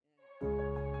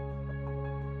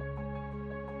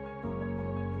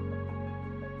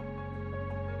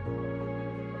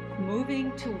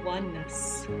moving to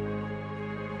oneness.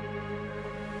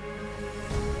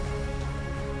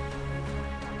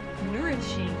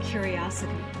 Nourishing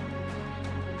curiosity.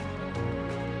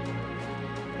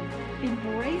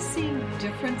 Embracing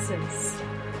differences.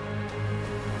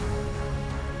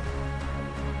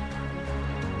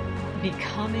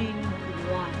 Becoming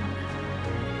one.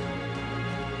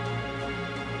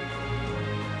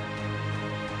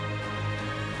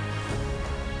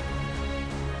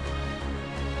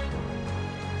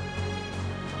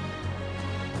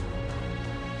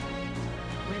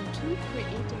 When two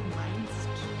creative minds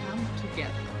come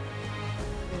together,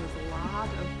 there's a lot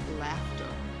of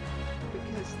laughter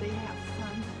because they have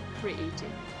fun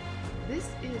creating. This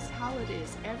is how it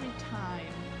is every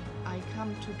time I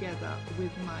come together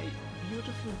with my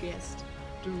beautiful guest,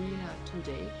 Dorina,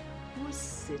 today, who is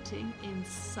sitting in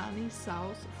sunny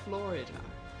South Florida.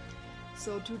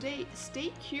 So today,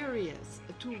 stay curious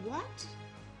to what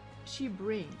she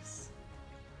brings.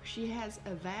 She has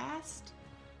a vast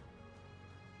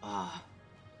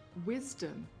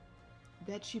wisdom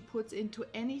that she puts into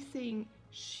anything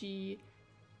she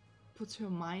puts her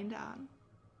mind on,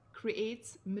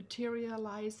 creates,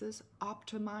 materializes,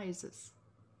 optimizes.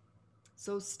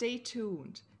 So stay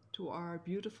tuned to our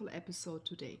beautiful episode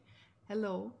today.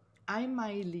 Hello, I'm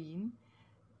Mylene,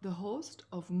 the host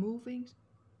of Moving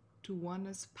to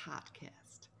Oneness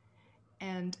podcast.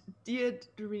 And dear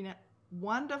Dorina,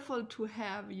 wonderful to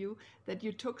have you, that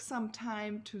you took some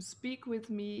time to speak with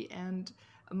me and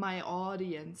my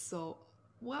audience. So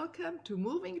welcome to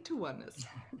Moving to Oneness.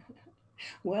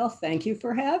 Well, thank you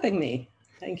for having me.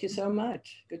 Thank you so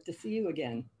much. Good to see you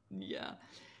again. Yeah.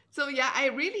 So yeah, I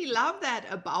really love that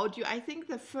about you. I think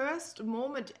the first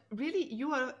moment, really,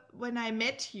 when I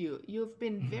met you, you've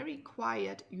been very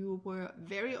quiet, you were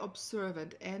very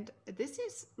observant, and this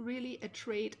is really a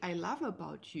trait I love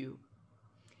about you.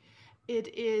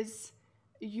 It is,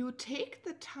 you take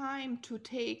the time to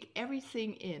take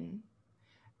everything in,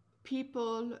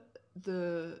 people,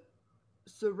 the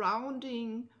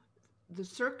surrounding, the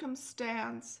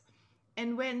circumstance,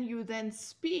 and when you then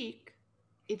speak,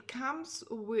 it comes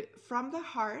from the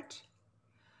heart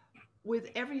with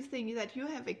everything that you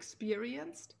have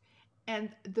experienced and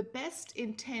the best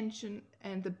intention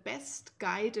and the best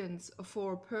guidance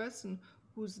for a person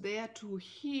who's there to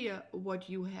hear what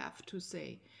you have to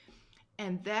say.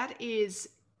 And that is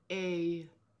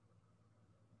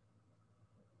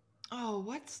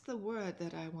what's the word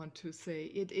that I want to say?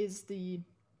 It is the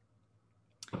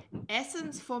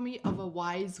essence for me of a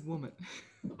wise woman.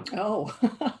 Oh,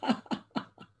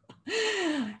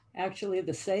 actually,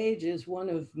 the sage is one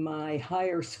of my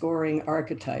higher scoring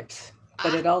archetypes,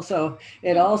 but it also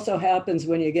happens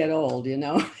when you get old, you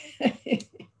know.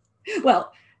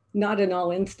 Well, not in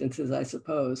all instances, I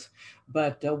suppose,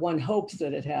 but one hopes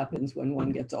that it happens when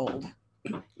one gets old.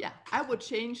 Yeah, I would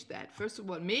change that. First of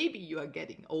all, maybe you are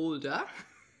getting older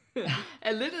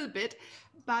a little bit,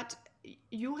 but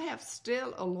you have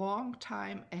still a long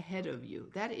time ahead of you.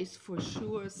 That is for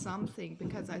sure something,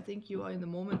 because I think you are in the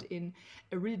moment in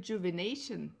a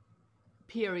rejuvenation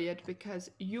period,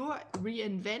 because you're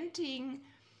reinventing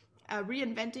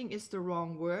is the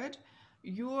wrong word.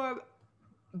 You're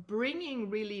bringing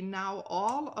really now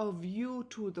all of you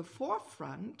to the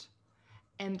forefront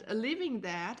and living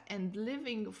that and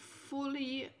living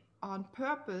fully on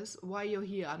purpose while you're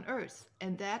here on earth.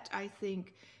 And that, I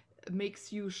think,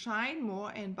 makes you shine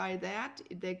more, and by that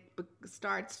there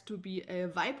starts to be a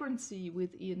vibrancy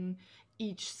within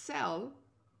each cell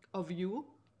of you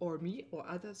or me or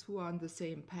others who are on the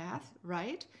same path,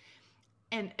 right?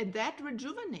 And that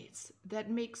rejuvenates, that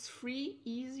makes free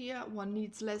easier, one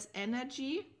needs less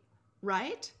energy,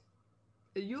 right?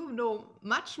 You know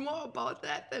much more about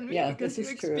that than me Yeah, because this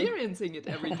you're is true. experiencing it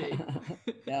every day.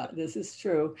 Yeah, this is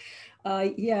true.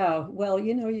 Yeah, well,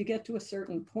 you get to a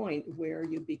certain point where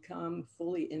you become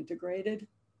fully integrated.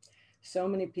 So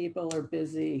many people are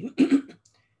busy,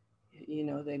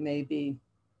 they may be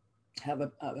have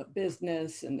a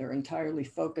business and they're entirely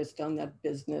focused on that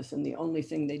business, and the only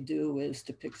thing they do is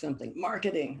to pick something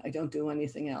marketing. I don't do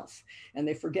anything else, and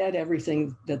they forget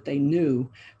everything that they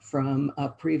knew from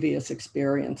previous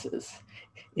experiences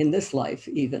in this life,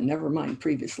 even never mind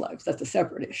previous lives. That's a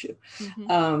separate issue.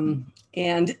 Mm-hmm.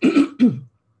 And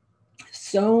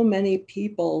so many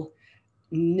people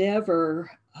never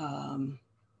uh,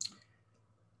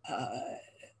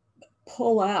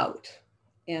 pull out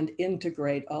and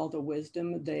integrate all the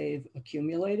wisdom they've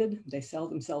accumulated. They sell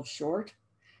themselves short,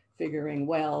 figuring,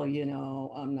 well,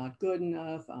 I'm not good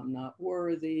enough, I'm not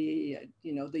worthy,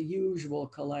 the usual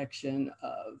collection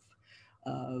of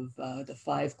of the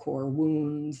 5 core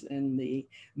wounds and the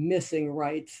missing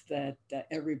rights that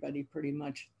everybody pretty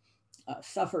much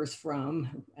suffers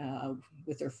from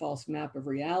with their false map of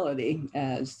reality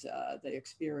as they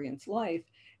experience life,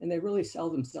 and they really sell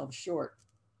themselves short.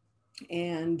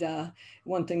 And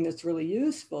one thing that's really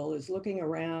useful is looking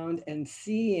around and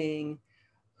seeing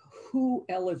who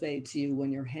elevates you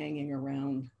when you're hanging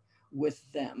around with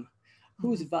them,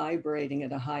 who's vibrating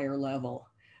at a higher level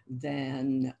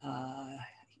than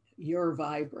you're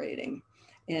vibrating.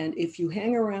 And if you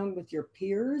hang around with your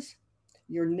peers,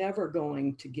 you're never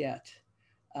going to get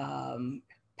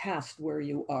past where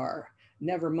you are.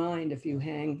 Never mind if you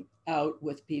hang out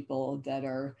with people that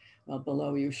are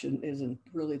below you, isn't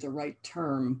really the right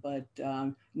term, but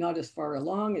not as far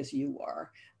along as you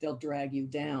are. They'll drag you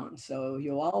down. So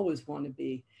you'll always want to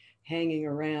be hanging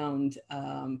around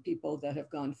people that have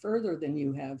gone further than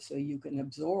you have, so you can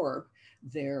absorb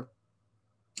their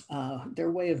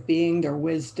way of being, their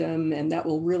wisdom, and that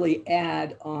will really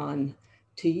add on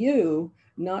to you,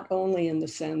 not only in the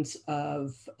sense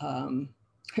of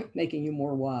making you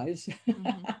more wise,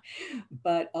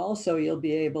 but also you'll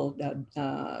be able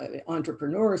to,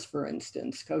 entrepreneurs, for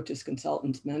instance, coaches,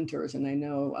 consultants, mentors, and I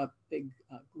know a big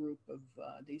group of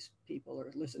these people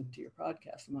are listening to your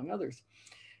podcast, among others.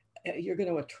 You're going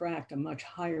to attract a much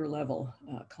higher level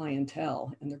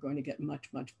clientele, and they're going to get much,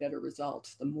 much better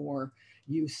results the more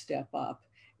you step up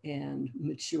and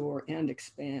mature and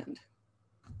expand.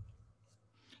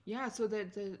 Yeah, so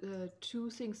the two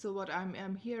things. So what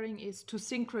I'm hearing is to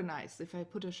synchronize. If I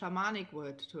put a shamanic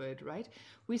word to it, right?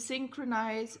 We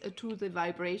synchronize to the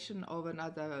vibration of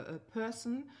another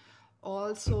person.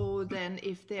 Also, then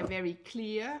if they're very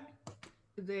clear,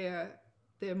 their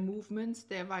movements,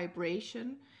 their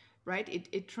vibration, right?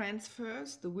 It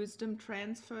transfers. The wisdom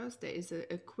transfers. There is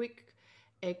a quick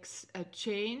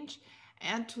change.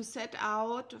 And to set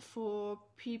out for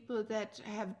people that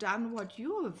have done what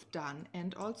you have done.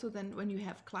 And also then when you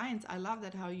have clients, I love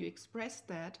that how you express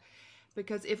that,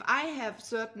 because if I have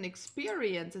certain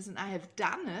experiences and I have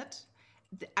done it,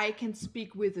 I can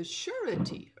speak with a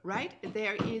surety, right?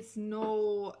 There is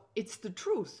no, it's the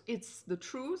truth. It's the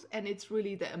truth, and it's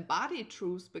really the embodied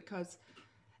truth, because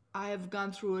I have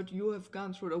gone through it, you have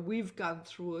gone through it, or we've gone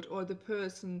through it, or the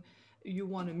person you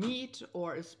want to meet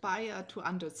or aspire to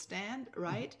understand,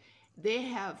 right? They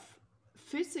have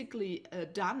physically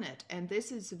done it, and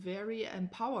this is very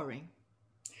empowering.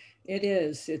 It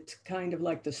is. It's kind of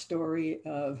like the story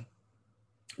of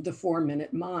the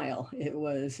 4-minute mile. It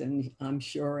was, and I'm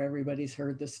sure everybody's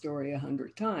heard the story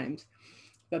 100 times,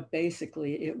 but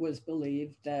basically it was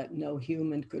believed that no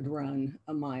human could run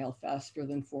a mile faster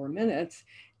than 4 minutes.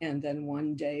 And then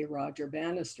one day Roger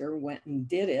Bannister went and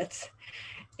did it.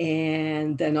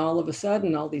 And then all of a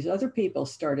sudden, all these other people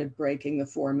started breaking the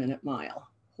 4-minute mile.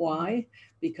 Why?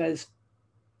 Because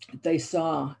they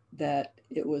saw that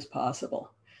it was possible.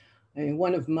 I mean,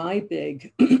 one of my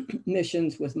big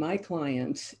missions with my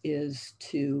clients is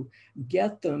to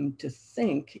get them to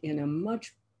think in a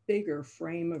much bigger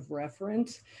frame of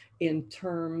reference in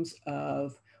terms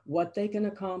of what they can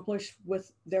accomplish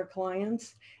with their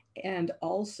clients and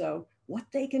also what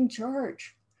they can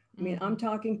charge. I mean, I'm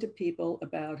talking to people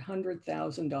about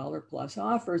 $100,000 plus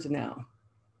offers now,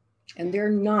 and they're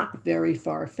not very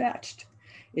far-fetched.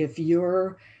 If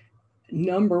you're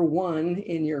number one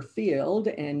in your field,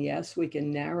 and yes, we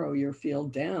can narrow your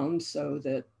field down so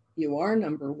that you are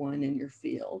number one in your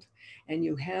field, and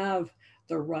you have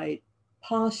the right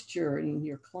posture and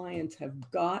your clients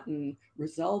have gotten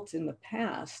results in the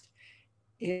past,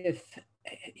 if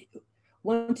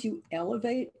once you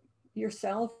elevate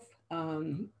yourself,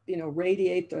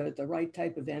 radiate the right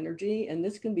type of energy, and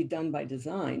this can be done by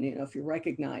design. If you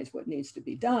recognize what needs to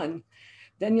be done,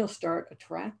 then you'll start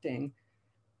attracting,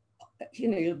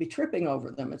 you'll be tripping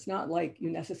over them. It's not like you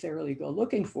necessarily go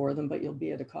looking for them, but you'll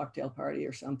be at a cocktail party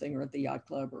or something, or at the yacht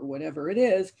club or whatever it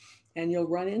is, and you'll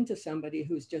run into somebody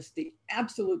who's just the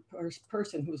absolute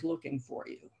person who's looking for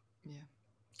you. Yeah.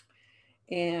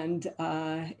 And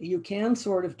you can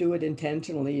sort of do it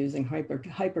intentionally using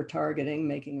hyper targeting,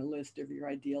 making a list of your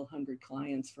ideal 100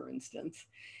 clients, for instance,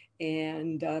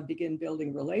 and begin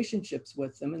building relationships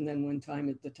with them. And then when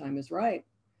the time is right,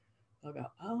 I'll go,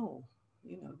 oh,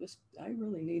 I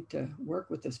really need to work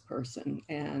with this person.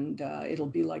 And it'll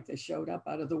be like they showed up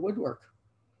out of the woodwork.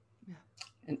 Yeah.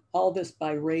 And all this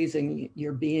by raising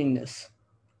your beingness.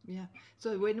 Yeah.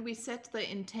 So when we set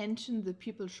the intention, the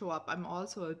people show up. I'm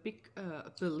also a big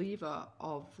believer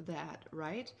of that,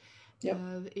 right? Yep.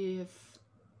 If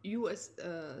you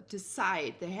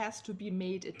decide, there has to be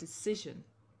made a decision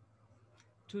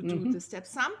to do Hmm. the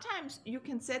steps. Sometimes you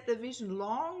can set the vision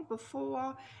long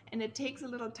before, and it takes a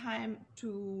little time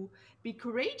to be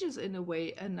courageous in a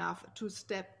way enough to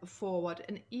step forward.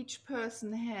 And each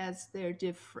person has their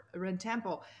different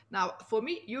tempo. Now, for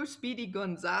me, you're Speedy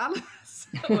Gonzalez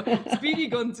or Speedy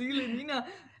Gonzalez,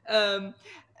 um,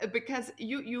 because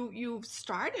you've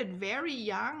started very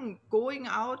young, going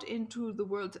out into the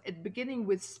world at beginning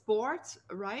with sports,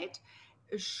 right?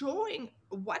 Showing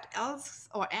what else,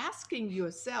 or asking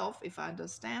yourself, if I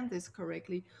understand this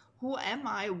correctly, who am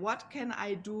I? What can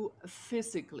I do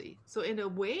physically? So in a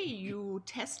way, you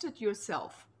tested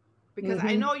yourself, because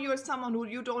I Hmm. know you're someone who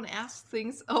you don't ask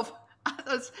things of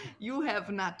others you have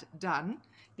not done.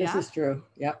 This Yeah. is true.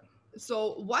 Yep.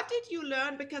 So what did you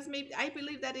learn? Because maybe I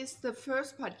believe that is the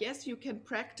first part. Yes, you can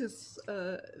practice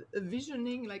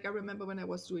visioning. Like I remember when I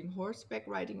was doing horseback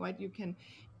riding, right? You can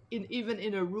even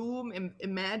in a room,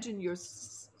 imagine you're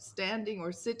standing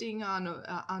or sitting on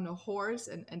a horse,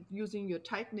 and using your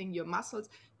tightening your muscles.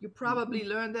 You Hmm. probably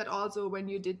learned that also when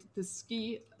you did the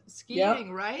Yep.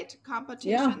 skiing, right? Yeah,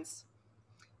 Competitions.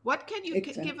 What can you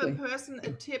give a exactly. person a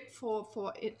tip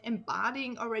for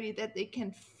embodying already, that they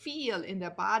can feel in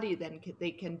their body, then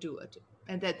they can do it,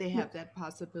 and that they have that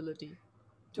possibility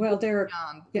to go Well, there,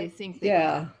 beyond yeah, they think they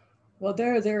yeah. can? Well,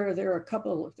 there are a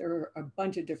couple, there are a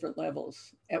bunch of different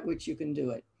levels at which you can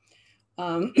do it.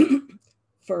 Um,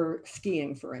 for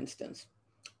skiing, for instance,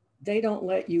 they don't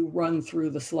let you run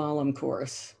through the slalom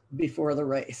course before the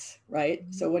race, right?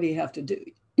 Mhm. So what do you have to do?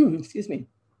 Excuse me.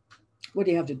 What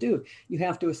do you have to do? You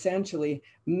have to essentially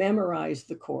memorize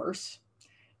the course,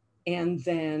 and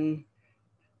then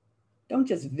don't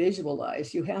just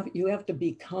visualize. You have to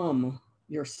become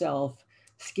yourself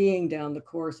skiing down the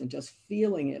course and just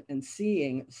feeling it and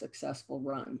seeing a successful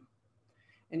run.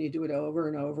 And you do it over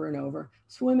and over and over.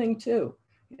 Swimming too,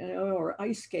 or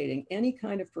ice skating, any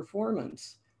kind of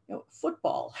performance,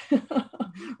 football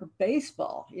Mhm. or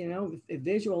baseball,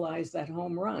 visualize that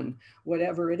home run,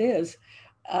 whatever it is.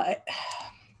 Uh,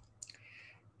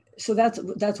 so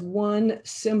that's one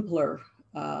simpler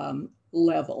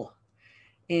level.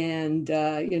 And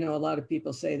a lot of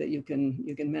people say that you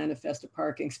can manifest a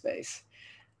parking space,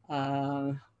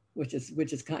 uh, which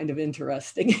is kind of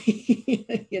interesting.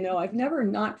 I've never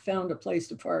not found a place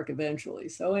to park eventually.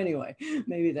 So anyway,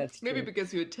 maybe that's Maybe true.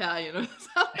 because you're Italian or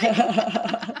something.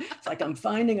 It's like I'm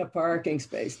finding a parking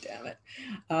space. Damn it.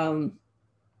 Um,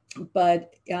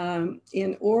 but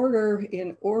in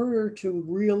order to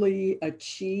really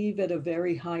achieve at a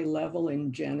very high level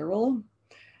in general,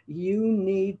 you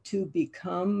need to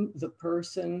become the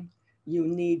person you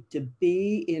need to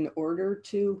be in order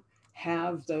to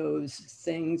have those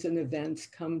things and events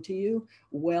come to you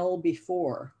well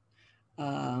before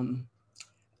um,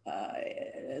 uh,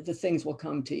 the things will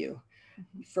come to you.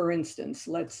 Mhm. For instance,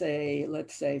 let's say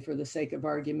for the sake of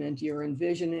argument, you're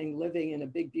envisioning living in a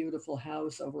big beautiful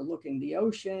house overlooking the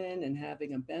ocean and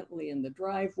having a Bentley in the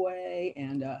driveway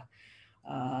and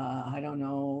I don't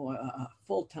know, a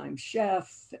full-time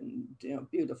chef and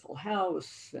beautiful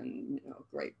house and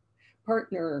great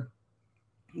partner,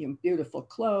 beautiful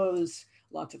clothes,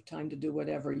 lots of time to do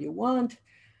whatever you want.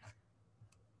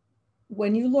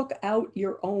 When you look out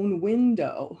your own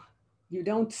window, you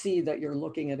don't see that you're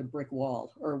looking at a brick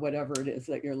wall or whatever it is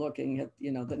that you're looking at,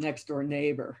 the next door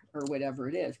neighbor or whatever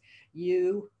it is.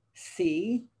 You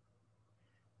see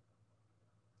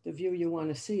the view you want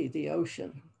to see, the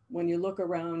ocean. When you look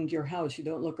around your house, you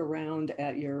don't look around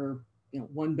at your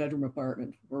one bedroom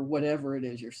apartment or whatever it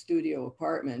is, your studio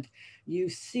apartment. You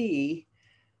see,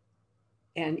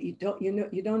 and you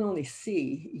don't only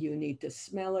see, you need to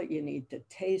smell it, you need to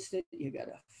taste it, you got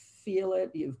to feel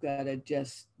it, you've got to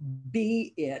just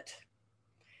be it.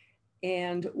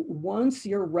 And once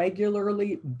you're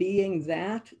regularly being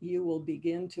that, you will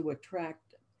begin to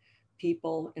attract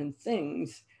people and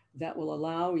things that will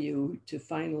allow you to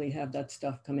finally have that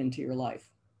stuff come into your life.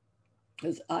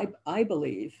 Because I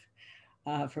believe,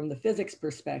 from the physics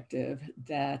perspective,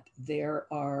 that there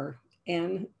are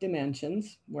n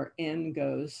dimensions where n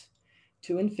goes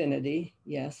to infinity.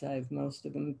 Yes, I've most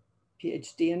of them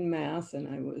PhD in math, and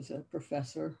I was a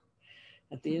professor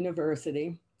at the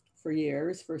university for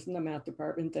years, first in the math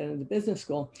department, then in the business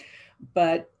school.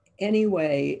 But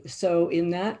anyway, so in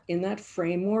that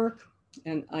framework,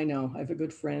 and I know I have a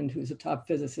good friend who's a top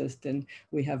physicist, and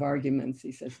we have arguments.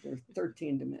 He says there's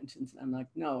 13 dimensions. And I'm like,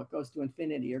 no, it goes to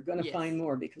infinity. You're going to Yes. find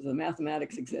more because the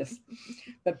mathematics exists.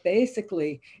 But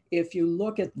basically, if you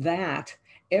look at that,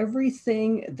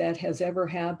 everything that has ever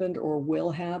happened or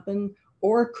will happen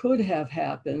or could have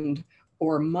happened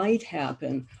or might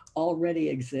happen already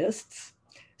exists.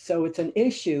 So it's an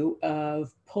issue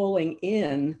of pulling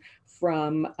in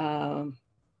from,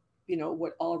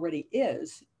 what already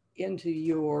is into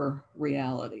your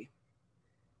reality.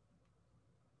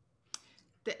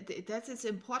 That is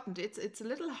important. It's a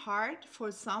little hard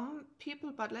for some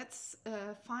people, but let's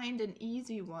find an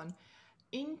easy one.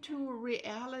 Into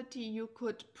reality, you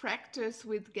could practice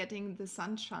with getting the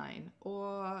sunshine,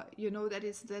 or that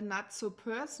is then not so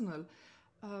personal.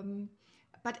 Um,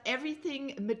 but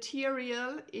everything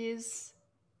material is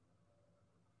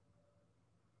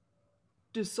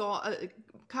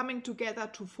coming together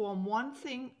to form one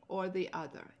thing or the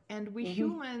other. And we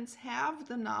humans have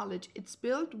the knowledge. It's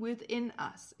built within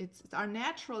us. It's our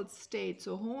natural state.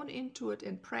 So hone into it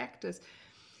and practice.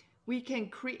 We can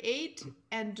create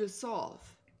and dissolve.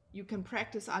 You can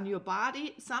practice on your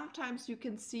body. Sometimes you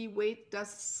can see weight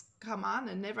does come on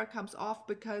and never comes off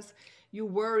because you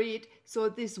worried. So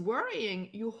this worrying,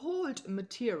 you hold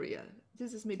material.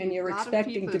 This is maybe and you're a lot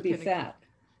expecting of to people be fat.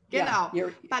 Genau.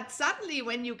 Yeah, But suddenly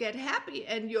when you get happy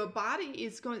and your body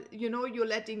is going, you're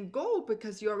letting go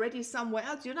because you're already somewhere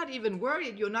else. You're not even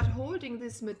worried. You're not holding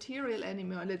this material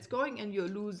anymore. And it's going and you're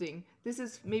losing. This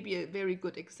is maybe a very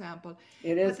good example.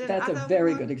 it is. That's a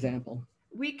very good example.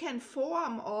 We can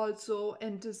form also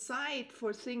and decide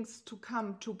for things to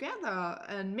come together.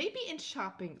 And maybe in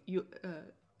shopping, you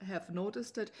have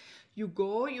noticed that you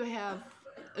have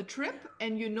a trip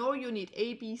and you need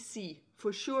A, B, C.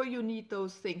 For sure you need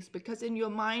those things because in your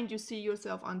mind you see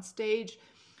yourself on stage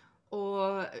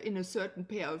or in a certain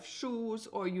pair of shoes,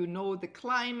 or the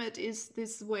climate is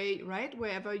this way, right?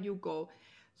 Wherever you go.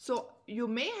 So you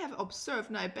may have observed,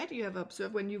 and I bet you have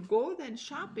observed, when you go then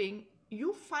shopping,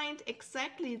 you find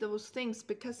exactly those things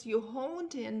because you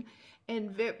honed in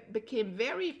and became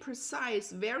very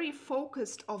precise, very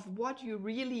focused of what you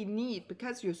really need,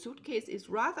 because your suitcase is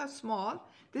rather small.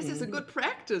 This is a good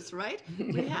practice, right?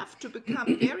 We have to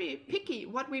become very picky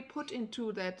what we put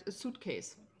into that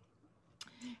suitcase.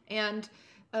 And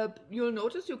you'll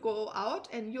notice you go out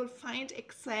and you'll find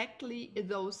exactly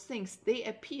those things. They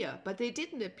appear, but they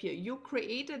didn't appear. You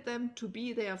created them to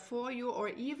be there for you, or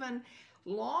even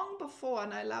long before.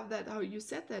 And I love that how you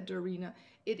said that, Dorina.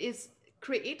 It is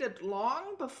created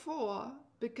long before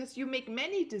because you make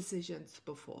many decisions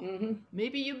before.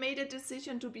 Maybe you made a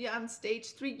decision to be on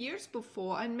stage 3 years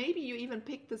before, and maybe you even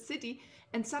picked the city,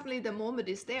 and suddenly the moment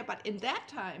is there. But in that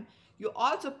time, you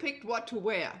also picked what to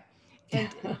wear. And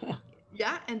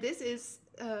and this is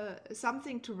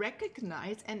something to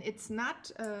recognize, and it's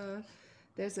not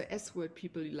there's a S word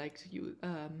people like to use.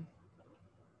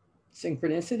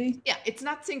 Synchronicity? Yeah, it's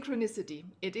not synchronicity.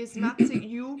 It is not,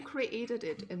 you created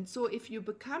it. And so if you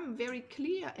become very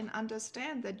clear and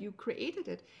understand that you created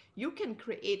it, you can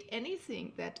create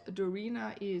anything that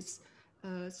Dorina is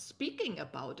speaking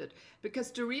about it.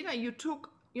 Because Dorina, you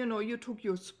took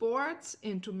your sports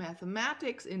into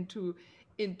mathematics, into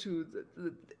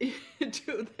the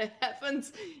into the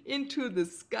heavens, into the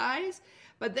skies.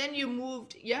 But then you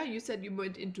moved, you said you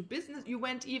went into business, you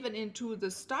went even into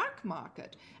the stock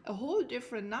market, a whole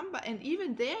different number. And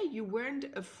even there you weren't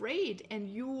afraid, and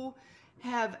you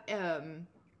have a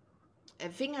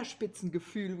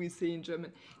Fingerspitzengefühl, we say in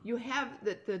German. You have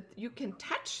that you can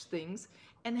touch things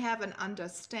and have an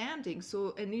understanding.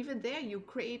 So, and even there you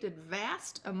created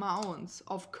vast amounts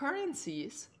of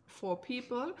currencies for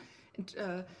people,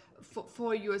 and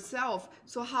for yourself.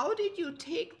 So how did you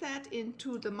take that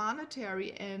into the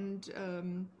monetary and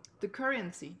the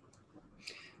currency?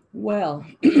 Well,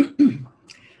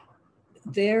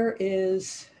 there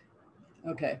is,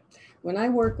 okay. When I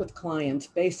work with clients,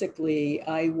 basically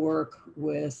I work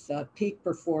with peak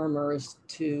performers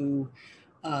to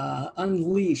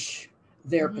unleash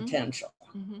their potential.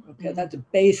 Okay, that's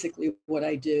basically what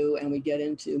I do. And we get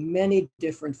into many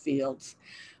different fields.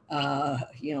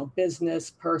 Business,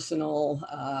 personal,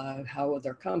 how are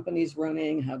their companies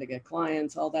running, how to get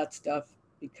clients, all that stuff.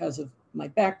 Because of my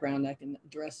background, I can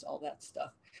address all that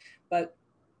stuff. But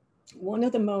one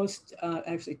of the most,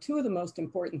 actually two of the most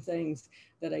important things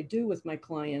that I do with my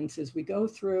clients is we go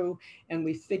through and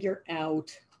we figure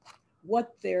out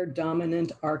what their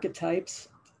dominant archetypes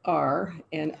are.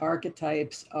 And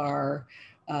archetypes are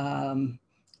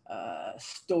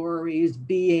stories,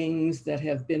 beings that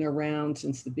have been around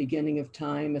since the beginning of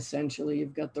time. Essentially,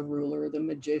 you've got the ruler, the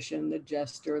magician, the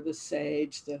jester, the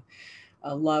sage, the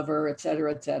lover, et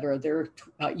cetera, et cetera.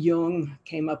 Jung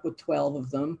came up with 12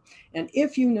 of them. And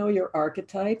if you know your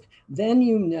archetype, then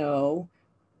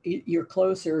you're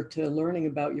closer to learning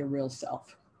about your real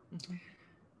self.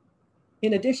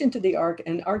 In addition to the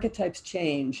archetypes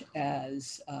change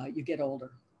as you get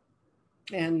older.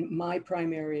 And my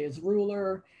primary is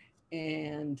ruler.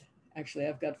 And actually,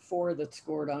 I've got 4 that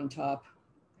scored on top.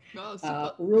 Oh, super.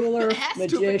 It Ruler, has to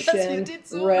because you magician, did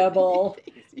so many rebel,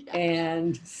 things. Yeah.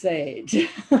 and sage. So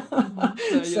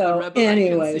you're the So rebel, I can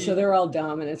anyway, so see. they're all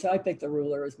dominant. So I picked the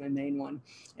ruler as my main one,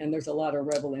 and there's a lot of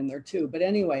rebel in there too. But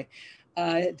anyway,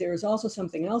 there's also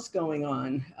something else going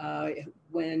on.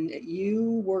 When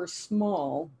you were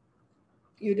small,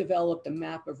 you developed a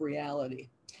map of reality.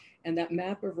 And that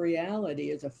map of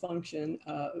reality is a function,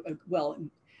 well,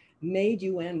 made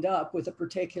you end up with a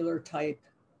particular type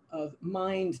of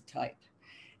mind type.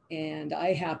 And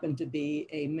I happen to be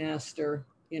a master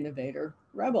innovator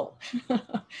rebel.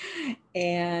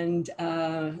 And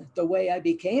the way I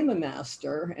became a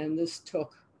master, and this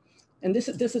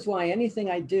is why anything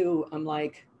I do, I'm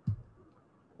like,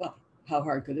 well, how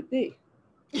hard could it be?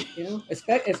 You know,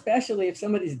 especially if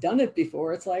somebody's done it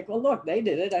before, it's like, well, look, they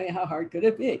did it. I mean, how hard could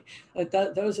it be? But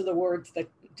those are the words that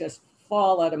just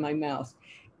fall out of my mouth.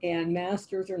 And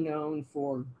masters are known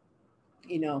for,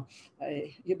 you know,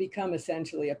 you become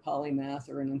essentially a polymath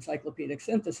or an encyclopedic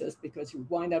synthesis because you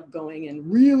wind up going in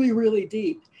really, really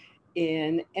deep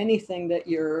in anything that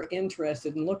you're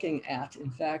interested in looking at. In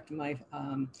fact,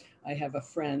 I have a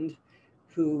friend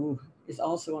who is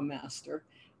also a master,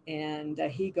 and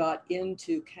he got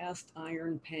into cast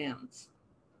iron pans.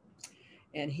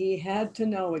 And he had to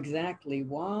know exactly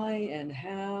why and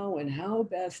how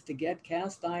best to get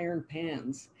cast iron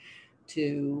pans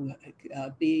to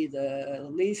be the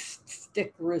least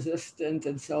stick resistant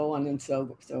and so on and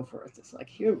so forth. It's like,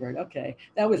 Hubert, okay.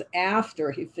 That was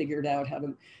after he figured out how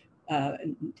to,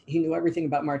 he knew everything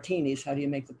about martinis. How do you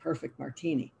make the perfect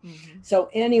martini? Mm-hmm. So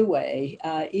anyway,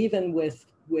 even with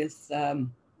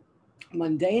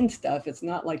mundane stuff, it's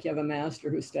not like you have a master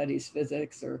who studies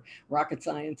physics or rocket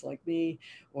science like me,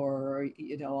 or,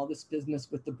 you know, all this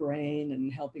business with the brain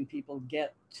and helping people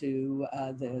get to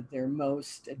their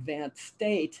most advanced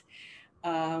state.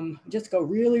 Just go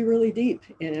really, really deep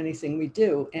in anything we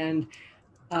do. And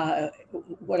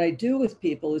what I do with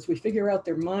people is we figure out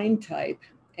their mind type,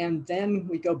 and then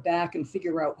we go back and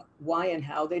figure out why and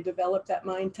how they develop that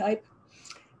mind type.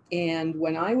 And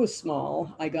when I was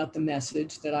small, I got the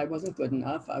message that I wasn't good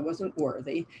enough, I wasn't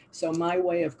worthy. So my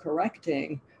way of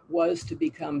correcting was to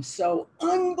become so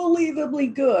unbelievably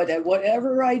good at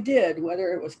whatever I did,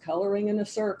 whether it was coloring in a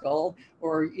circle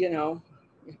or, I'm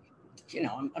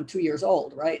 2 years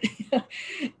old, right?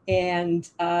 And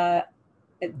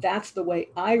that's the way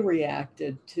I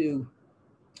reacted to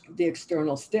the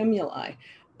external stimuli.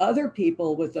 Other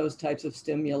people with those types of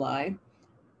stimuli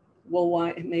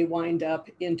may wind up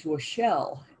into a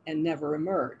shell and never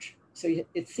emerge. So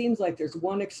it seems like there's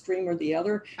one extreme or the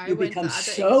other. You become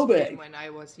so big. When I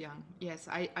was young, yes,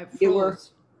 I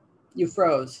froze. You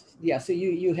froze. Yeah. So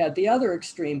you had the other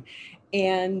extreme.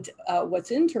 And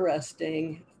what's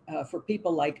interesting for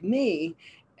people like me,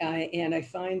 and I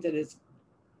find that it's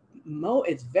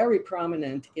very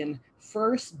prominent in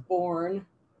firstborn,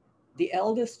 the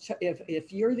eldest.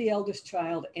 If you're the eldest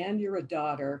child and you're a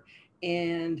daughter,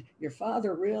 and your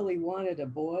father really wanted a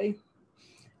boy,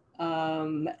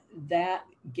 that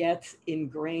gets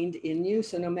ingrained in you.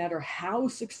 So no matter how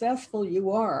successful you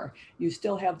are, you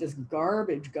still have this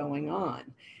garbage going on.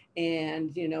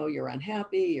 And, you're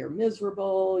unhappy, you're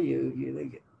miserable,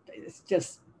 it's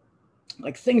just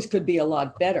like things could be a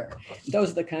lot better.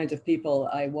 Those are the kinds of people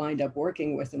I wind up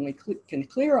working with, and we can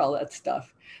clear all that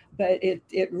stuff. But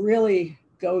it really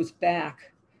goes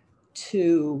back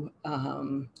to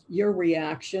your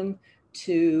reaction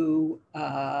to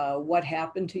what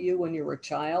happened to you when you were a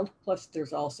child. Plus,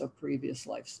 there's also previous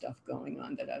life stuff going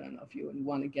on that I don't know if you would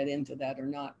want to get into that or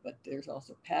not, but there's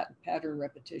also pattern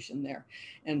repetition there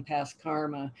and past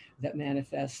karma that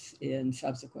manifests in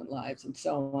subsequent lives and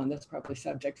so on. That's probably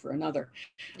subject for another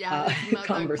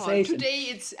conversation.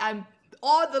 Today,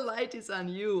 all the light is on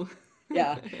you.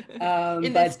 Yeah.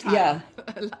 In this time.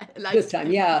 This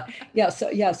time. Yeah.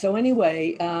 So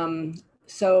anyway,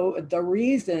 so the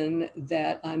reason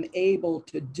that I'm able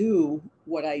to do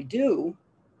what I do,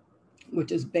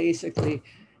 which is basically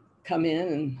come in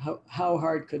and how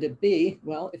hard could it be?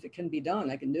 Well, if it can be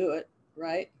done, I can do it,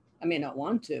 right? I may not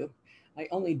want to. I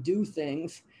only do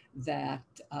things that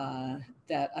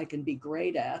I can be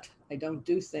great at. I don't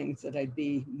do things that I'd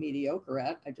be mediocre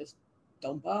at. I just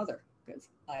don't bother because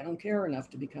I don't care enough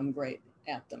to become great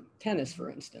at them. Tennis, for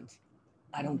instance,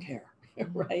 I don't care,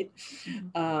 right?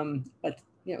 But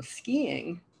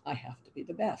skiing, I have to be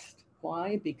the best.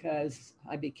 Why? Because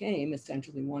I became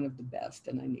essentially one of the best,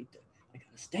 and I gotta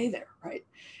stay there, right?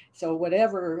 So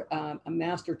whatever a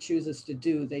master chooses to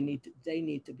do, they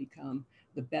need to become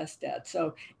the best at.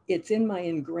 So it's in my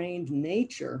ingrained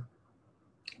nature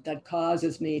that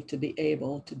causes me to be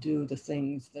able to do the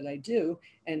things that I do,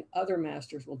 and other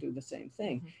masters will do the same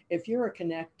thing. Mhm. If you're a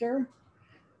connector,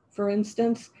 for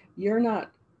instance, you're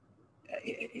not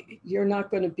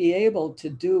going to be able to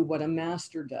do what a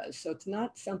master does. So it's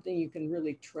not something you can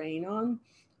really train on,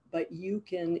 but you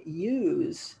can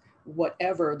use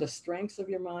whatever the strengths of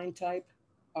your mind type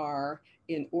are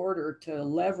in order to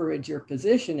leverage your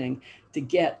positioning to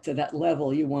get to that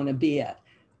level you want to be at.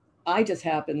 I just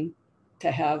happen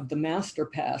to have the master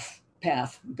path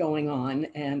going on,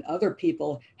 and other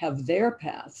people have their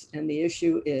paths, and the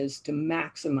issue is to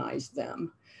maximize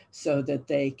them so that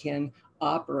they can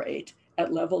operate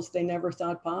at levels they never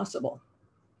thought possible.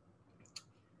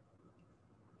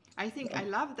 I think I So,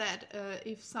 love that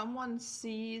if someone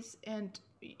sees, and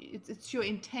it's your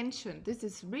intention, this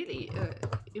is really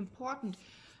important.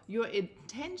 Your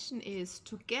intention is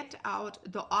to get out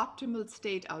the optimal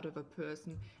state out of a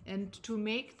person and to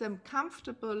make them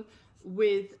comfortable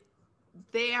with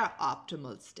their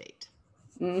optimal state.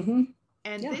 mm-hmm.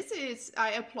 And Yeah, this is,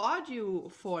 I applaud you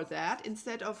for that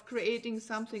instead of creating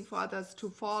something for others to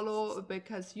follow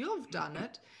because you've done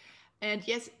it. And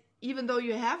yes, even though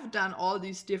you have done all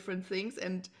these different things,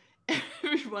 and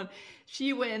everyone,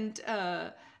 she went,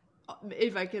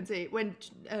 if I can say, when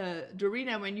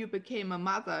Dorina, when you became a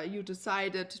mother, you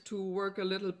decided to work a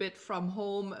little bit from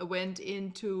home, went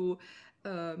into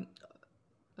um,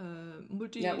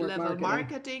 network multi-level marketing.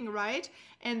 marketing, right?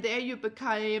 And there you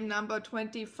became number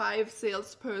 25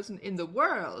 salesperson in the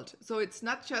world. So it's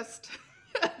not just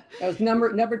I was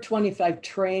number 25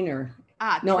 trainer.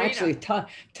 No, trainer. actually,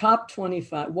 top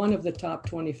 25, one of the top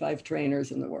 25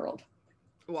 trainers in the world.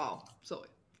 Wow. So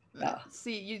Yeah,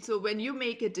 see, so when you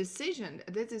make a decision,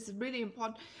 this is really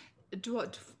important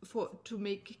to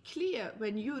make clear.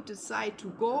 When you decide to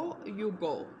go, you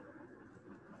go.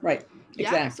 right,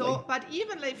 Yeah. exactly. So, but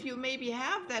even if you maybe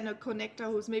have then a connector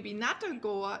who's maybe not a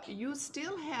goer, you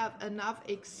still have enough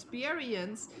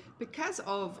experience because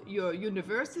of your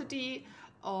university,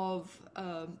 of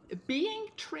being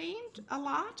trained a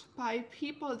lot by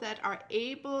people that are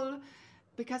able,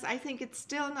 because I think it's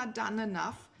still not done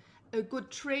enough. A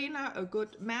good trainer, a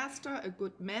good master, a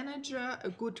good manager, a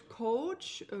good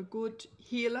coach, a good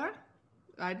healer,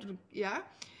 yeah,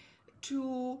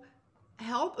 to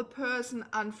help a person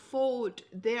unfold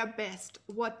their best,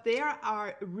 what they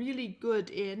are really good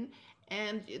in,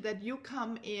 and that you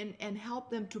come in and help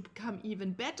them to become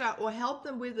even better or help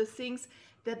them with the things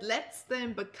that lets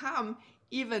them become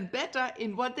even better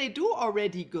in what they do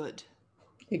already good.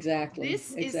 Exactly,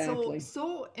 This is exactly.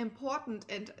 so important,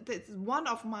 and that's one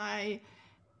of my,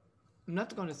 I'm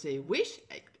not going to say wish,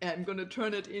 I'm going to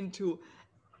turn it into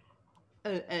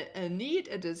a need,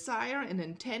 a desire, an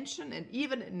intention, and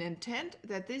even an intent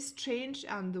that this change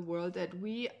on the world, that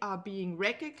we are being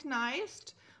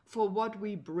recognized for what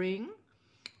we bring,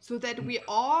 so that we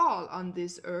all on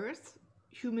this earth,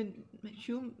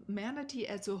 humanity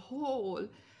as a whole,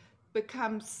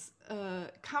 becomes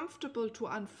comfortable to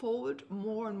unfold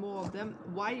more and more of them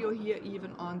while you're here,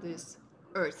 even on this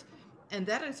earth. And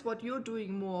that is what you're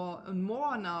doing more and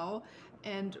more now,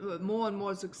 and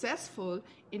more successful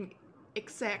in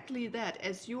exactly that,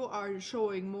 as you are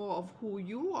showing more of who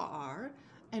you are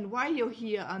and why you're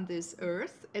here on this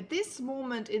earth at this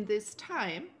moment in this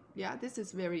time. Yeah, this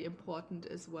is very important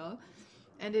as well.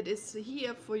 And it is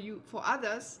here for you, for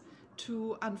others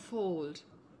to unfold.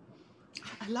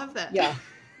 I love that.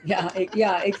 Yeah,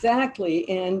 yeah, exactly.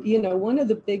 And, one of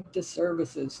the big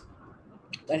disservices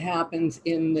that happens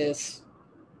in this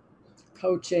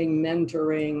coaching,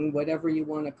 mentoring, whatever you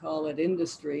want to call it,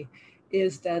 industry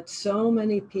is that so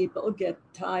many people get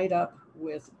tied up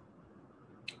with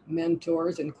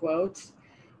mentors, in quotes,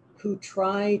 who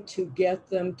try to get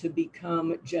them to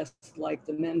become just like the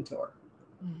mentor,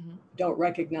 Mm-hmm. don't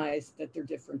recognize that they're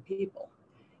different people.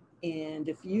 And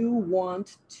if you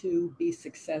want to be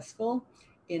successful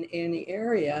in any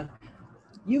area,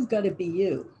 you've got to be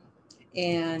you.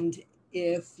 And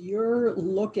if you're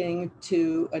looking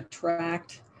to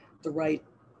attract the right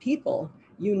people,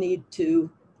 you need to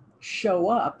show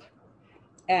up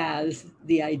as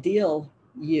the ideal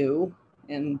you,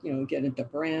 and get into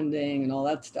branding and all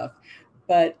that stuff.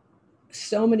 But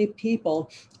so many people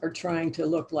are trying to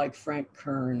look like Frank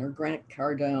Kern or Grant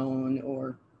Cardone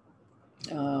or,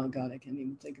 oh God, I can't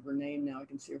even think of her name now. I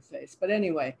can see her face. But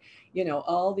anyway,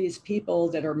 all these people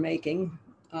that are making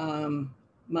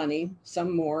money,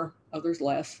 some more, others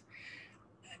less.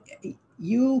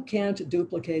 You can't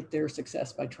duplicate their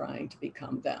success by trying to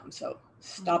become them. So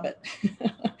stop it.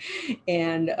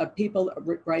 And people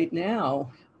right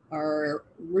now are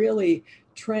really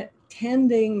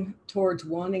tending towards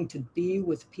wanting to be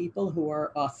with people who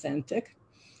are authentic.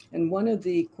 And one of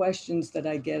the questions that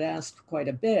I get asked quite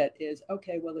a bit is,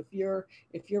 okay, well, if you're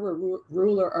a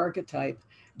ruler archetype,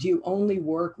 do you only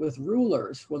work with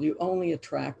rulers? Will you only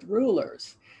attract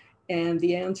rulers? And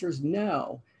the answer is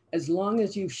no. As long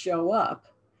as you show up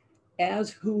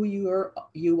as who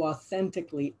you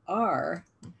authentically are,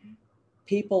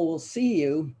 people will see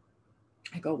you.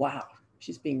 I go, wow,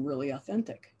 she's being really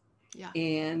authentic. Yeah.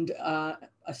 And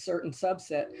a certain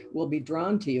subset will be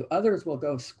drawn to you. Others will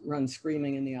go run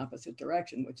screaming in the opposite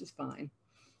direction, which is fine.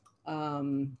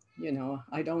 You know,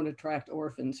 I don't attract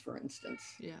orphans, for instance.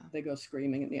 Yeah. They go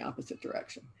screaming in the opposite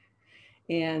direction.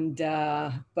 And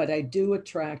but I do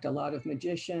attract a lot of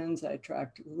magicians. I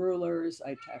attract rulers.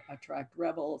 I attract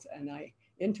rebels, and I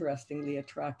interestingly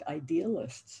attract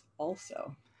idealists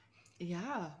also.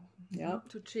 Yeah. Yeah.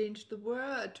 To change the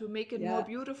world, to make it more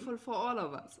beautiful for all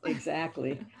of us.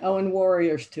 Exactly. Oh, and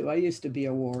warriors too. I used to be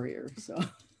a warrior, so.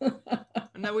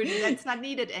 No, that's not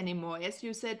needed anymore. As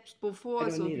you said before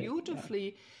so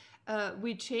beautifully,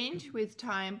 we change with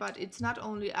time, but it's not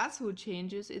only us who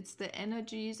changes, it's the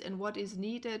energies and what is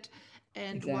needed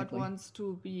and what wants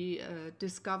to be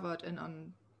discovered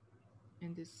and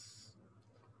in this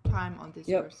time on this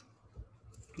earth.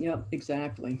 Yep,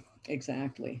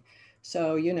 exactly.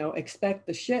 So, you know, expect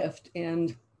the shift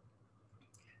and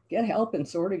get help in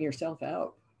sorting yourself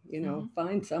out. You know,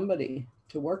 find somebody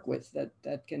to work with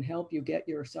that can help you get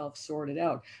yourself sorted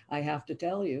out. I have to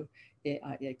tell you,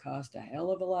 it cost a hell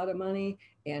of a lot of money,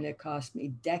 and it cost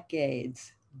me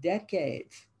decades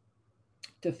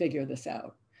to figure this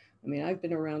out. I mean, I've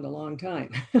been around a long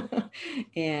time,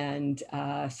 and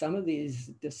some of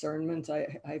these discernments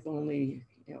I've only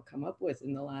come up with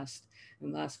in the last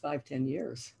 5-10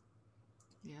 years.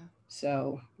 Yeah.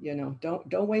 So, you know,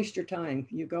 don't waste your time.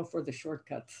 You go for the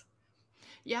shortcuts.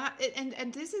 Yeah,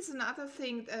 and this is another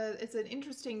thing. It's an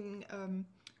interesting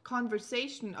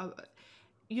conversation.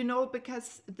 You know,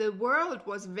 because the world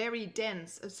was very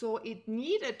dense, so it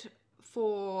needed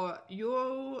for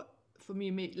me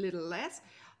a little less,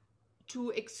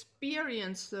 to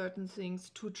experience certain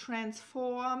things, to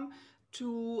transform,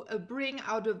 to bring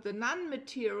out of the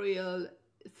non-material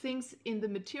things in the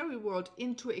material world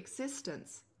into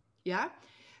existence. Yeah.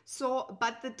 So,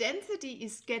 but the density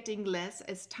is getting less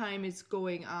as time is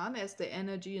going on, as the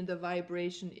energy and the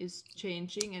vibration is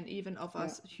changing, and even of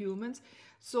us humans.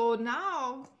 So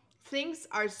now things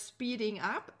are speeding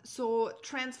up. So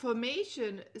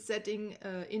transformation, setting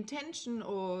intention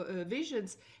or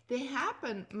visions, they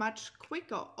happen much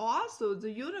quicker. Also,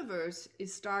 the universe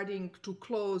is starting to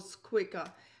close quicker.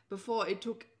 Before it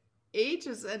took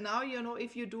ages, and now, you know,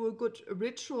 if you do a good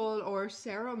ritual or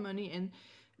ceremony and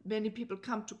many people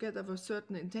come together with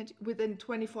certain intent, within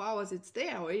 24 hours it's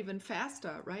there, or even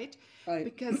faster, right?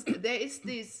 Because there is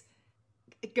this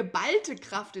geballte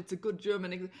Kraft, it's a good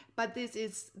German, but this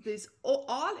is this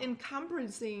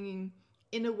all-encompassing,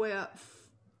 in a way,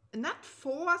 not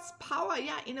force, power,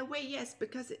 in a way, yes,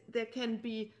 because there can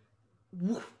be,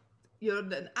 you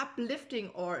know, an uplifting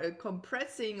or a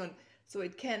compressing, so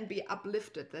it can be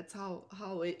uplifted. That's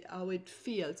how it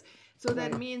feels. So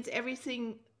that means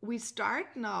everything we start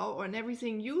now, and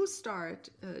everything you start,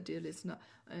 dear listener,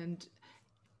 and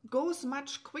goes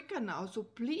much quicker now. So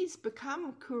please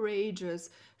become courageous.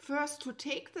 First, to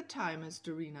take the time, as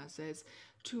Dorina says,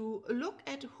 to look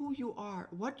at who you are,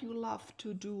 what you love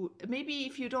to do. Maybe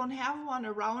if you don't have one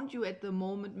around you at the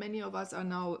moment, many of us are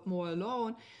now more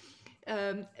alone,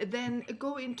 then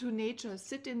go into nature,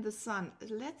 sit in the sun,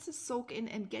 let it soak in,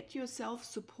 and get yourself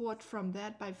support from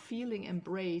that by feeling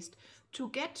embraced to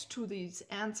get to these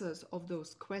answers of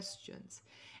those questions.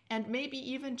 And maybe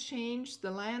even change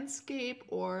the landscape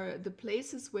or the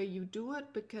places where you do it,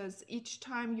 because each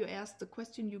time you ask the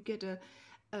question, you get a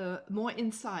more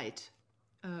insight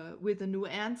with a new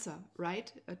answer,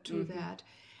 right, to that.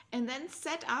 And then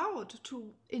set out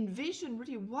to envision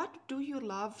really, what do you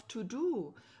love to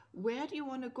do? Where do you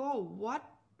want to go?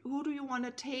 Who do you want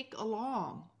to take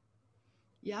along?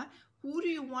 Yeah. Who do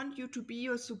you want you to be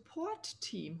your support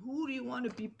team? Who do you want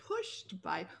to be pushed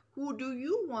by? Who do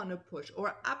you want to push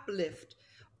or uplift,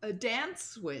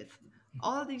 dance with?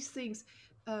 All these things.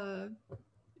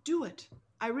 Do it.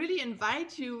 I really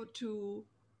invite you to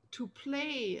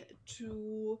play,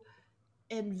 to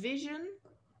envision,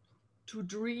 to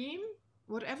dream,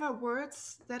 whatever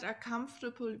words that are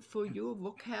comfortable for your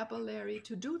vocabulary,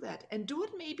 to do that. And do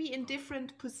it maybe in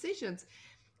different positions.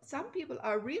 Some people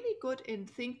are really good in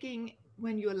thinking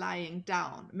when you're lying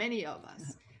down, many of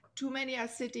us. Too many are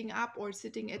sitting up or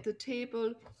sitting at the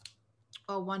table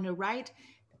or want to write.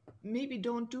 maybe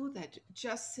don't do that.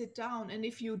 Just sit down. And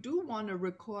if you do want to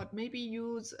record, maybe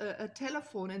use a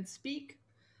telephone and speak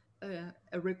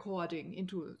a recording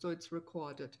into so it's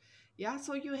recorded. Yeah,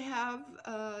 so you have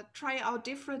try out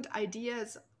different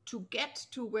ideas to get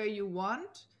to where you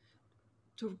want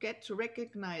to get to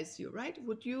recognize you, right?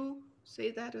 Would you say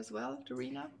that as well,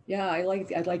 Dorina? Yeah, I like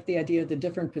the idea of the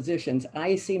different positions.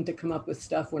 I seem to come up with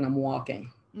stuff when I'm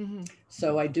walking. Mm-hmm.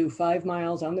 So I do 5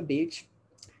 miles on the beach.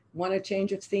 Want to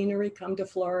change of scenery? Come to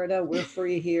Florida. We're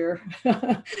free here.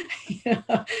 Yeah.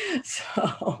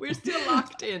 So We're still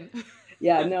locked in.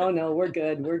 yeah, no, we're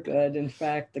good. We're good. In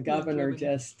fact, the Here in governor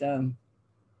Germany. just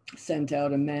sent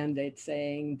out a mandate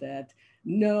saying that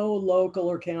no local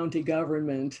or county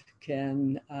government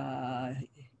can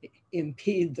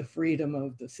impede the freedom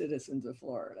of the citizens of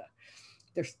Florida.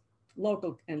 There's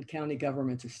local and county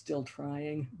governments are still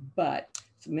trying, but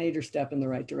it's a major step in the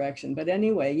right direction. But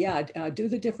anyway, yeah, do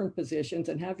the different positions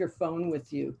and have your phone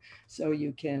with you so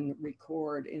you can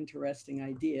record interesting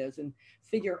ideas and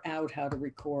figure out how to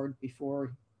record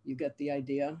before you get the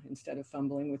idea instead of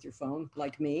fumbling with your phone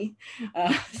like me,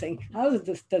 saying, how does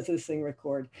this thing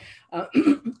record?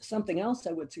 Something else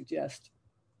I would suggest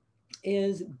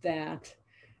is that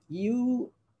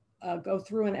you go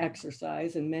through an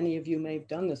exercise, and many of you may have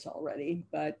done this already,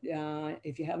 but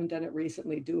if you haven't done it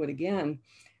recently, do it again.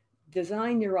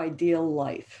 Design your ideal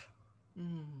life,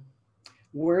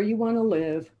 where you want to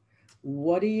live.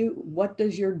 What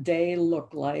does your day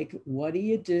look like? What do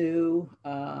you do?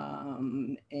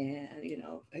 And,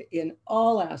 in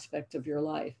all aspects of your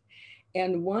life.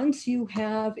 And once you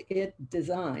have it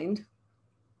designed,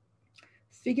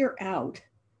 figure out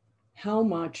how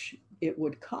much it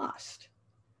would cost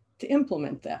to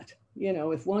implement that.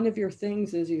 If one of your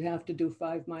things is you have to do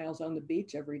 5 miles on the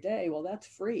beach every day, well, that's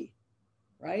free,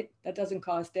 right? That doesn't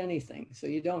cost anything. So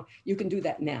you can do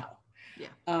that now.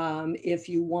 Yeah. If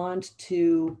you want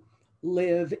to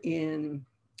live in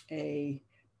a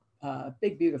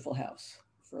big, beautiful house,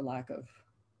 for lack of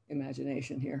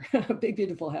imagination here, a big,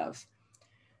 beautiful house,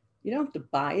 you don't have to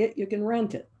buy it, you can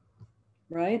rent it,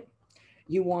 right?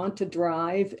 You want to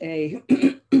drive a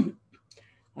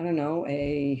I don't know,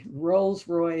 a Rolls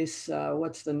Royce,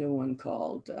 what's the new one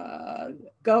called?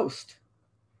 Ghost.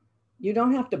 You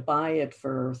don't have to buy it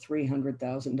for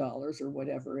 $300,000 or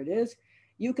whatever it is.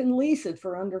 You can lease it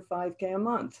for under $5K a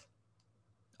month.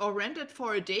 Or rent it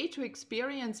for a day to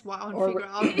experience wow and Or figure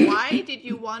out why did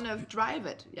you want to drive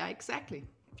it. Yeah, exactly.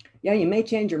 Yeah, you may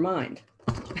change your mind.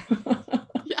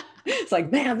 Yeah. It's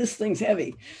like, man, this thing's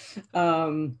heavy.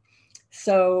 And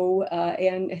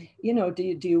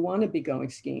do you want to be going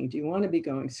skiing? Do you want to be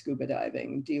going scuba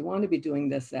diving? Do you want to be doing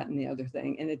this, that, and the other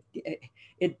thing? And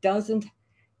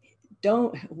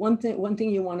one thing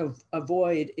you want to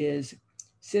avoid is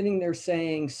sitting there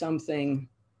saying something.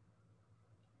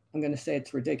 I'm going to say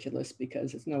it's ridiculous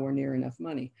because it's nowhere near enough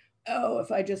money. Oh,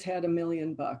 if I just had $1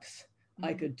 million,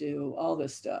 I could do all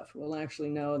this stuff. Well, actually,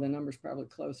 no, the number's probably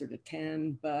closer to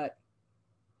 10, but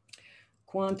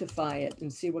quantify it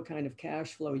and see what kind of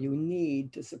cash flow you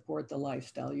need to support the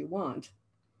lifestyle you want.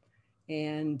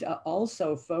 And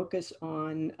also focus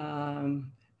on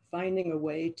finding a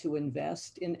way to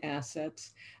invest in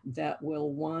assets that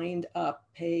will wind up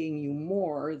paying you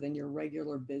more than your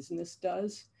regular business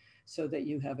does so that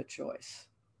you have a choice.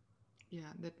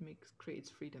 Yeah, that creates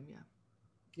freedom,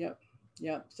 yeah.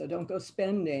 Yep. So don't go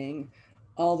spending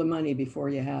all the money before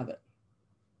you have it.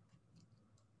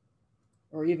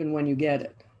 Or even when you get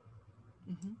it.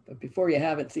 But before you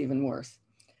have it, it's even worse.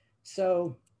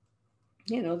 So,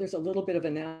 there's a little bit of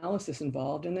analysis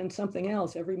involved, and then something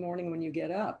else every morning when you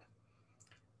get up.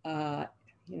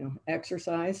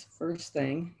 Exercise first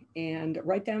thing, and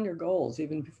write down your goals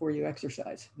even before you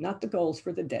exercise. Not the goals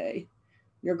for the day,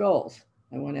 your goals.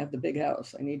 I want to have the big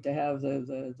house. I need to have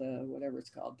the whatever it's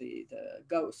called, the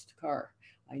ghost car.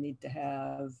 I need to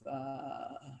have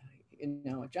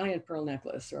a giant pearl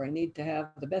necklace, or I need to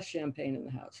have the best champagne in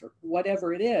the house, or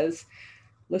whatever it is.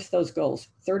 List those goals,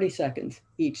 30 seconds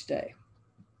each day.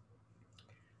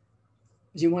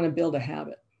 Because you want to build a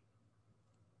habit.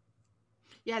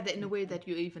 Yeah, in a way that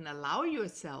you even allow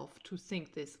yourself to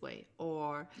think this way,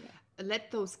 or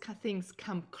let those things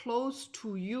come close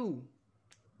to you.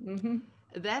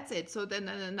 That's it. So then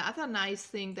another nice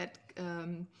thing that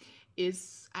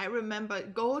is, I remember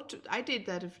I did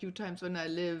that a few times when I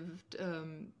lived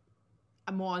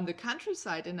more on the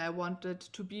countryside, and I wanted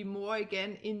to be more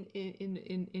again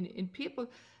in people.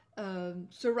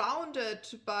 surrounded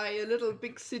by a little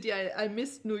big city. I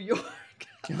missed New York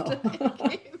after I Oh.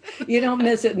 came. You don't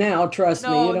miss it now, trust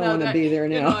me. You No, don't no, want to that, be there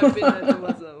you know, now. I've been there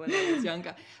was when I was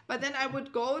younger. But then I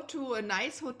would go to a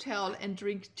nice hotel and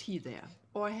drink tea there,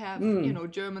 or have, you Mm, know,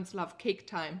 Germans love cake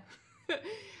time,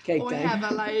 cake or have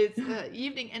a time. light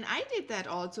evening. And I did that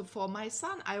also for my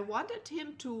son. I wanted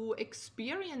him to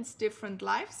experience different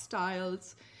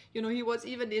lifestyles. You know, he was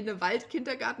even in a wild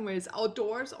kindergarten where he's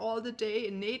outdoors all the day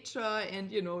in nature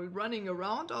and, you know, running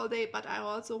around all day. But I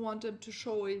also wanted to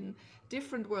show him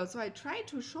different worlds. So I tried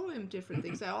to show him different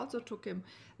things. I also took him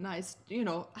nice, you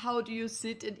know, how do you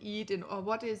sit and eat, and or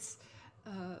what is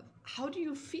how do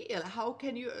you feel, how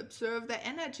can you observe the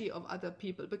energy of other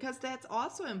people, because that's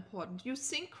also important. You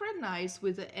synchronize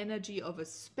with the energy of a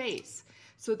space,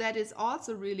 so that is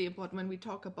also really important when we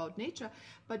talk about nature.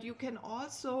 But you can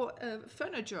also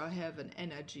furniture have an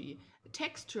energy,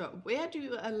 texture. Where do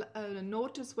you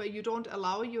notice where you don't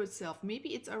allow yourself, maybe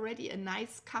it's already a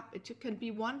nice cup, it can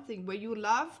be one thing where you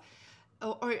love,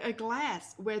 or a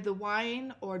glass where the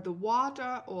wine or the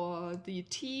water or the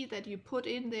tea that you put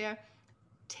in there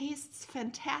tastes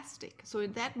fantastic. So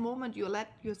in that moment, you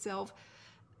let yourself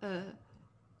uh,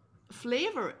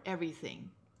 flavor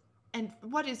everything and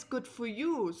what is good for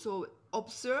you. So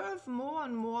observe more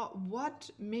and more what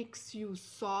makes you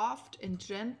soft and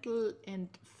gentle and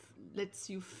lets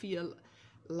you feel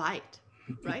light.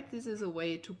 Right? This is a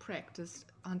way to practice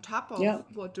on top of Yeah,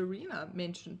 what Dorina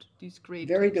mentioned, these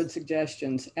great very tips. good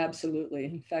suggestions. Absolutely.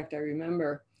 In fact, I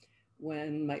remember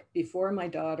before my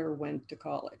daughter went to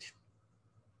college,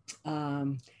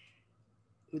 um,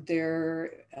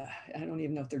 there, I don't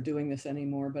even know if they're doing this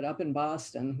anymore, but up in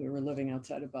Boston, we were living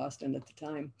outside of Boston at the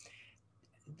time,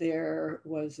 there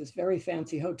was this very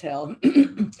fancy hotel,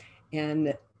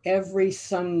 and every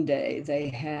Sunday they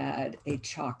had a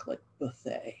chocolate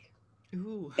buffet.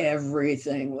 Ooh,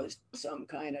 Everything was some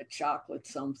kind of chocolate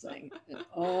something. And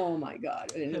oh my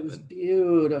God. And it was heaven.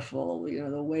 beautiful. You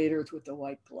know, the waiters with the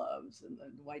white gloves and the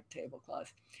white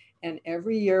tablecloths. And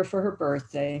every year for her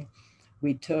birthday,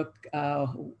 we took a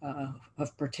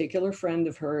particular friend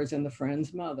of hers and the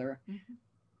friend's mother. Mhm.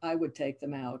 I would take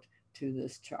them out to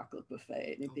this chocolate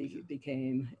buffet. And Oh, yeah.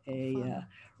 became Oh, a fun.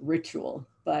 ritual.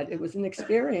 But Yeah. it was an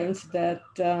experience that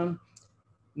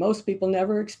most people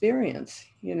never experience,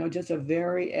 you know, just a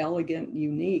very elegant,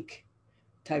 unique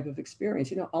type of experience.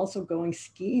 You know, also going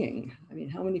skiing. I mean,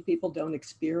 how many people don't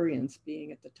experience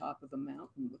being at the top of a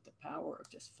mountain with the power of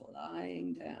just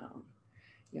flying down,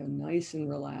 you know, nice and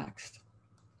relaxed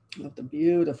with the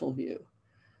beautiful view.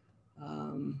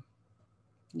 Um,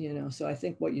 you know, so I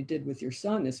think what you did with your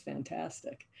son is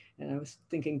fantastic. And I was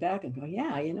thinking back and going,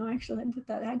 yeah, you know, actually I did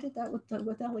that. I did that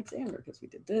with Alexander because we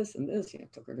did this and this. You know,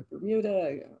 took her to Bermuda,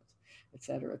 you know, et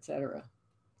cetera, et cetera.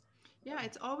 Yeah,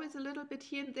 it's always a little bit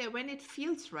here and there when it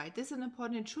feels right. This is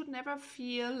important. It should never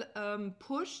feel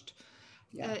pushed.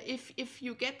 Yeah. If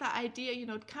you get the idea, you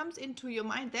know, it comes into your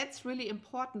mind. That's really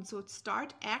important. So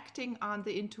start acting on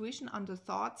the intuition, on the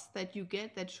thoughts that you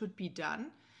get that should be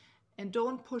done, and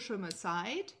don't push them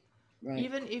aside. Right.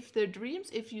 Even if they're dreams,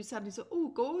 if you suddenly say, oh,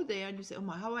 go there, and you say, oh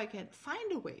my, how I can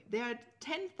find a way. There are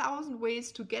 10,000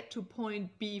 ways to get to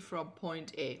point B from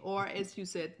point A, or as you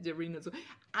said, Darina, so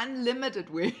unlimited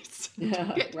ways to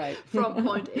Yeah, get right. from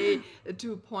point A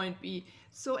to point B.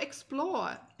 So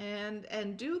explore and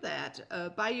do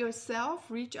that by yourself.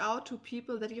 Reach out to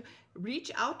people that you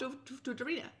reach out to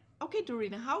Darina. Okay,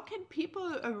 Dorina, how can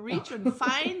people Oh. reach and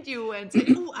find you and say,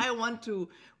 oh, I want to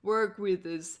work with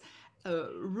this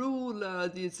ruler,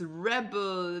 this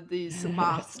rebel, this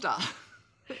master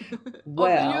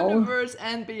of the Well, universe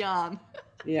and beyond?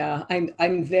 yeah,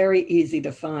 I'm very easy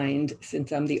to find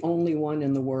since I'm the only one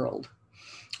in the world.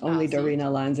 Ah, Only see?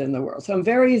 Dorina Lanza in the world. So I'm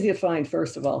very easy to find,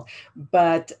 first of all.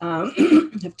 But I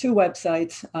have two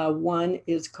websites. One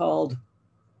is called,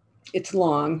 it's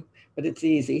long, but it's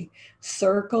easy,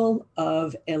 Circle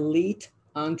of Elite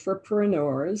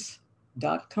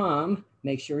Entrepreneurs.com.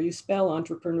 Make sure you spell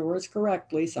entrepreneurs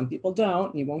correctly. Some people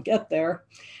don't, and you won't get there.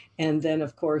 And then,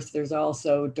 of course, there's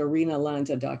also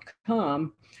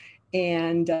dorinalanza.com.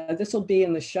 And this will be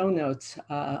in the show notes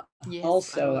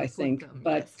Yes, I also, will I put think. them. But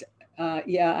Yes.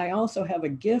 yeah, I also have a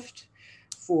gift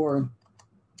for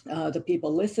the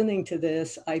people listening to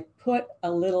this. I put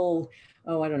a little,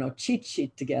 oh, I don't know, cheat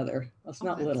sheet together. Well, it's Oh,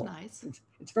 not that's little. nice.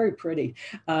 It's very pretty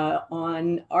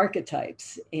on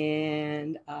archetypes.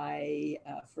 And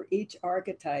for each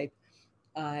archetype,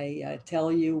 I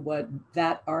tell you what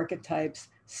that archetype's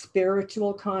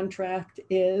spiritual contract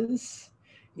is,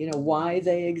 you know, why Ooh.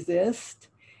 they exist.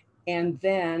 And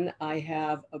then I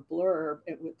have a blurb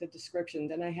with the description.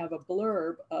 Then I have a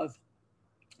blurb of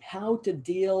how to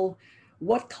deal,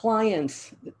 what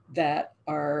clients that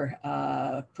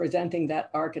are presenting that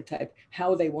archetype,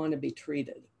 how they want to be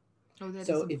treated.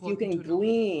 So if you can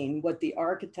glean what the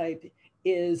archetype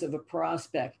is of a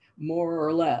prospect, more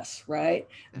or less, right?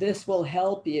 This will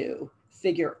help you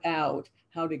figure out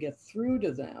how to get through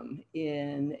to them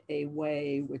in a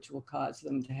way which will cause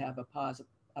them to have a positive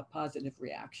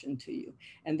reaction to you.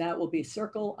 And that will be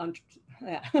can't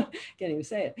even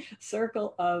say it,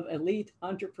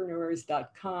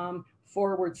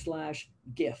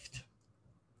 circleofeliteentrepreneurs.com/gift.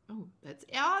 Oh, that's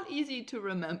all easy to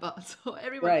remember. So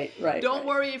everyone, don't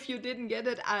worry if you didn't get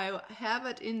it. I have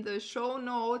it in the show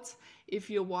notes. If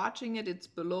you're watching it, it's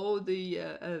below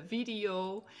the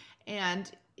video.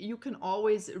 And you can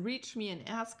always reach me and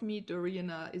ask me.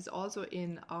 Dorina is also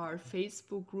in our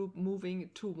Facebook group, Moving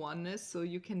to Oneness. So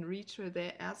you can reach her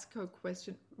there, ask her a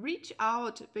question. Reach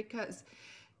out, because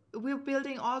we're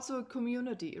building also a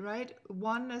community, right?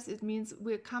 Oneness, it means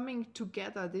we're coming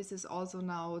together. This is also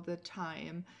now the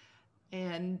time.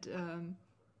 And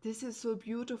this is so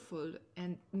beautiful.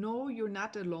 And no, you're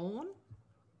not alone.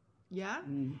 Yeah.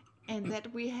 And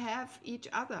that we have each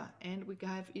other, and we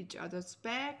have each other's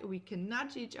back. We can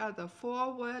nudge each other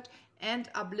forward and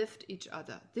uplift each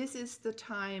other. This is the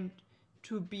time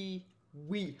to be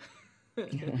we.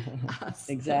 Us.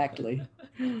 Exactly.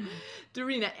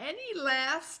 Dorina, any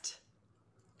last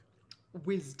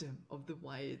wisdom of the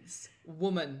wise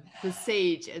woman, the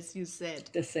sage, as you said?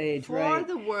 The sage, for right.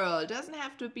 the world. Doesn't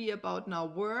have to be about now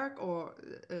work or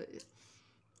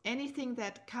anything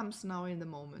that comes now in the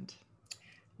moment.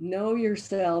 Know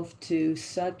yourself to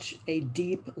such a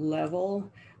deep level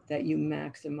that you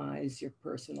maximize your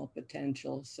personal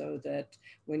potential, so that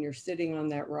when you're sitting on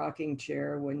that rocking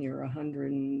chair, when you're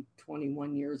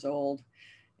 121 years old,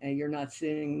 and you're not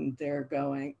sitting there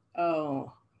going,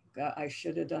 oh, God, I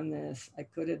should have done this. I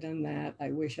could have done that.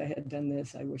 I wish I had done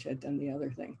this. I wish I'd done the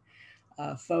other thing.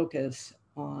 Focus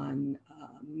on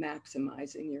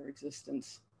maximizing your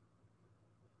existence.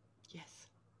 Yes.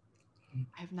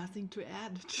 I have nothing to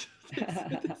add. This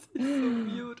is so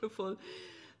beautiful.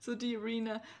 So,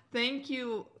 Dorina, thank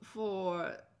you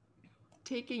for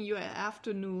taking your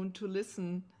afternoon to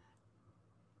listen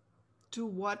to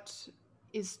what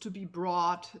is to be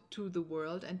brought to the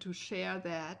world and to share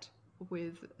that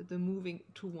with the Moving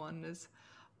to Oneness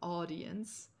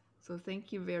audience. So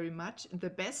thank you very much. The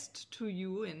best to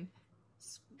you in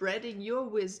spreading your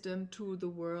wisdom to the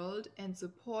world and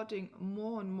supporting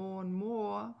more and more and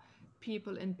more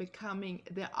people in becoming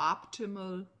their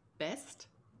optimal best,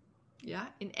 yeah,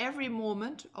 in every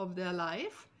moment of their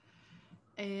life.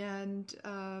 And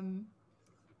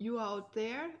you out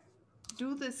there,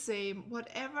 do the same.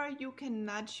 Whatever you can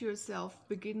nudge yourself,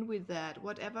 begin with that.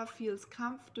 Whatever feels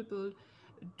comfortable,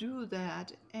 do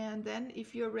that. And then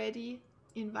if you're ready,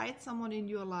 invite someone in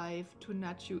your life to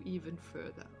nudge you even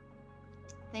further.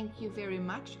 Thank you very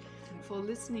much for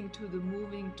listening to the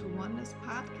Moving to Oneness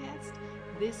podcast.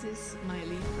 This is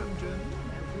Maylene from Germany,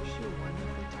 and I wish you a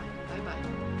wonderful time.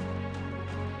 Bye-bye.